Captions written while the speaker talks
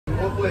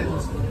Is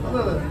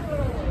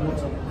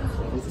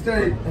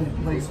there any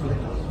place for that?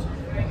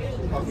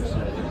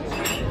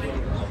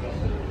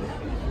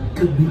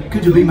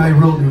 Could you be my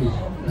roadie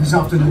this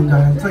afternoon,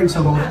 Diane? Thanks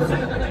a lot.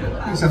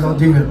 Thanks a lot,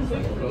 dear.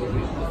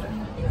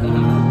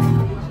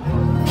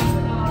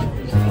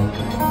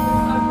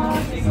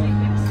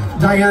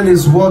 Diane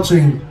is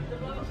watching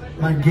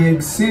my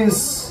gig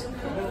since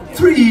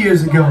 3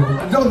 years ago.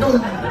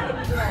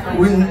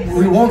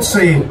 We won't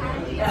say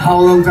how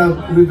long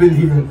that we've been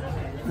here.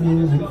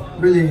 And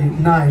really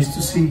nice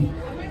to see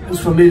those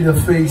familiar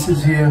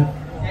faces here,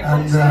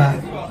 and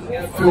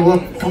feel a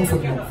lot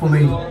comfortable for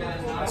me,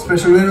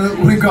 especially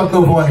when we got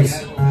no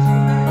voice.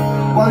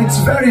 Well, it's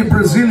very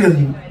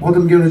Brazilian what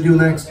I'm gonna do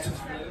next,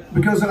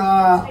 because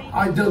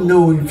I don't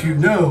know if you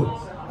know,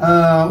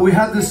 we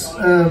had this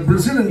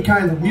Brazilian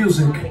kind of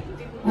music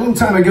a long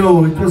time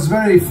ago. It was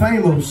very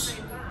famous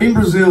in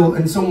Brazil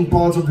and some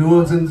parts of the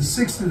world in the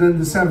 60s and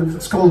the 70s.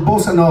 It's called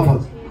Bossa Nova.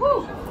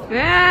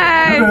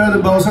 Yay! Ever heard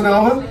of Bossa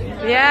Nova?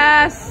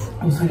 Yes!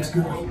 Oh, thanks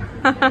God.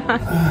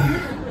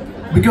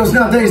 Because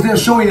nowadays they're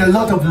showing a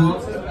lot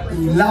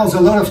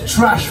of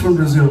trash from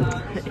Brazil.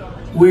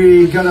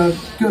 We got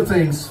good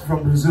things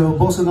from Brazil.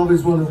 Bossa Nova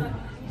is one of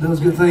those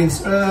good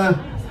things.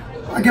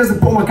 I guess the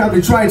Paul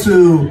McCartney tried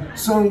to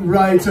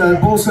songwrite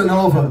Bossa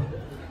Nova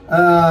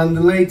in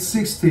the late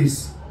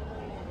 60s.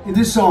 In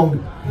this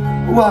song,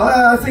 well,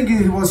 I think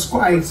it was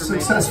quite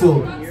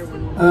successful.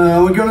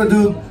 We're gonna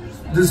do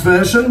this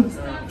version,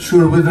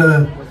 sure, with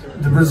the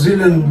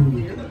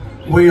Brazilian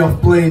way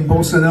of playing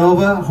Bossa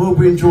Nova. Hope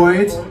you enjoy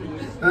it.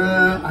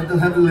 I don't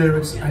have the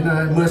lyrics, and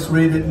I must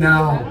read it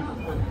now.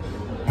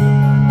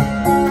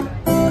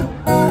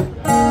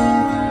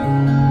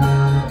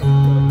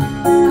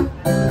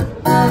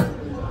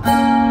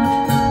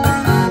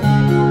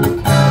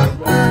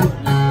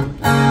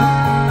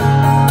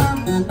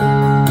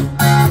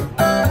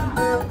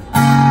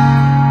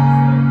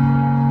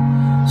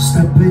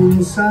 Step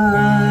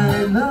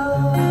inside, love.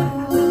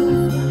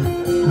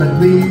 Let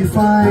me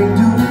find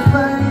you a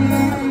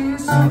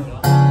place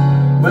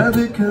where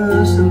the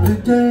curse of the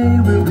day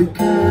will be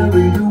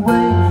carried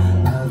away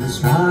by the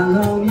smile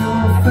on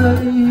your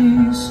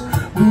face.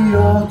 We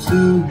are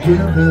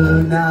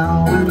together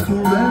now and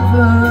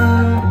forever.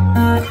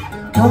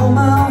 Come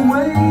my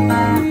way.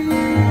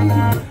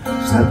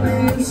 Step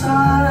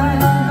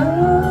inside,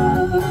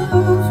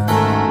 love,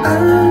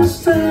 and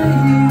stay.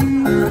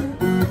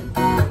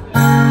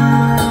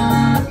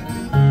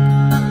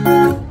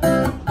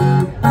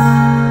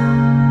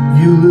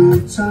 You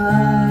look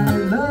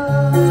tired,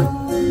 love.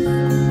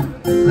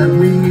 Let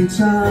me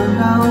turn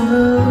down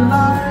the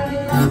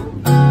light.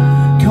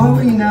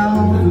 Coming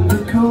out of the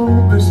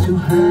cold, rest your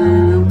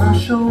hand on my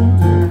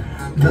shoulder.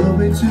 Love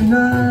me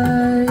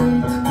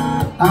tonight.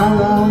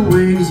 I'll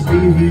always be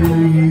here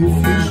if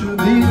you should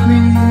need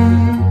me.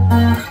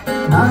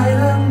 Night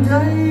and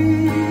day.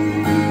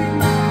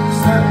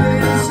 Step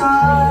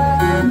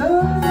inside,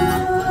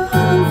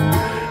 love,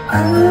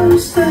 and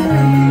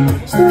stay.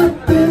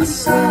 Step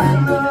inside,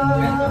 love.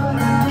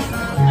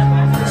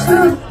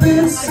 Step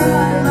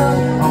inside, love.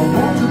 I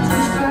want you to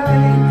stay.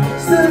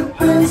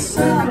 Step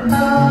inside,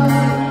 love.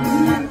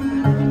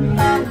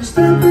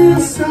 Step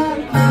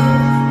inside, love.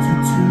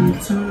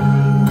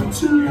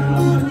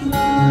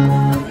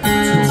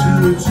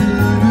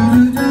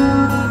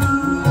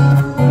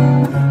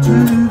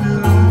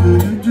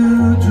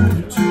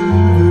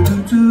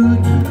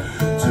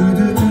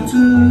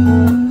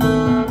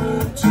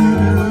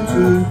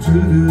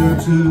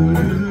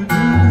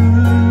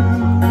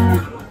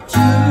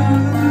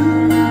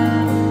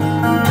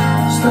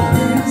 Step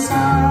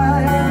inside,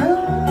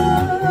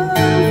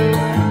 love,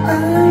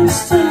 and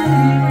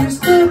stay.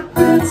 Step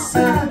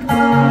inside,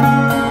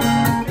 love.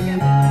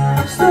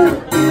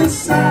 Step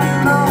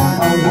inside,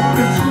 love. I want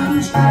you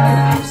to stay.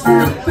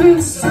 Step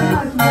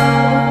inside,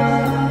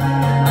 love.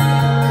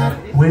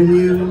 When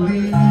you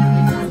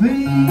leave me,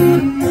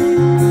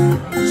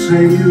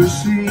 say you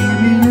see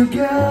me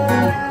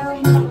again.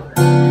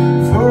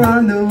 For I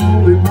know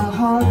in my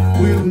heart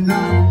we'll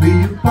not be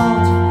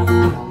apart.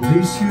 I'll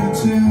miss you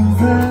till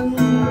then.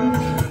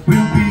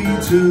 We'll be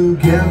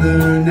together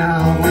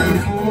now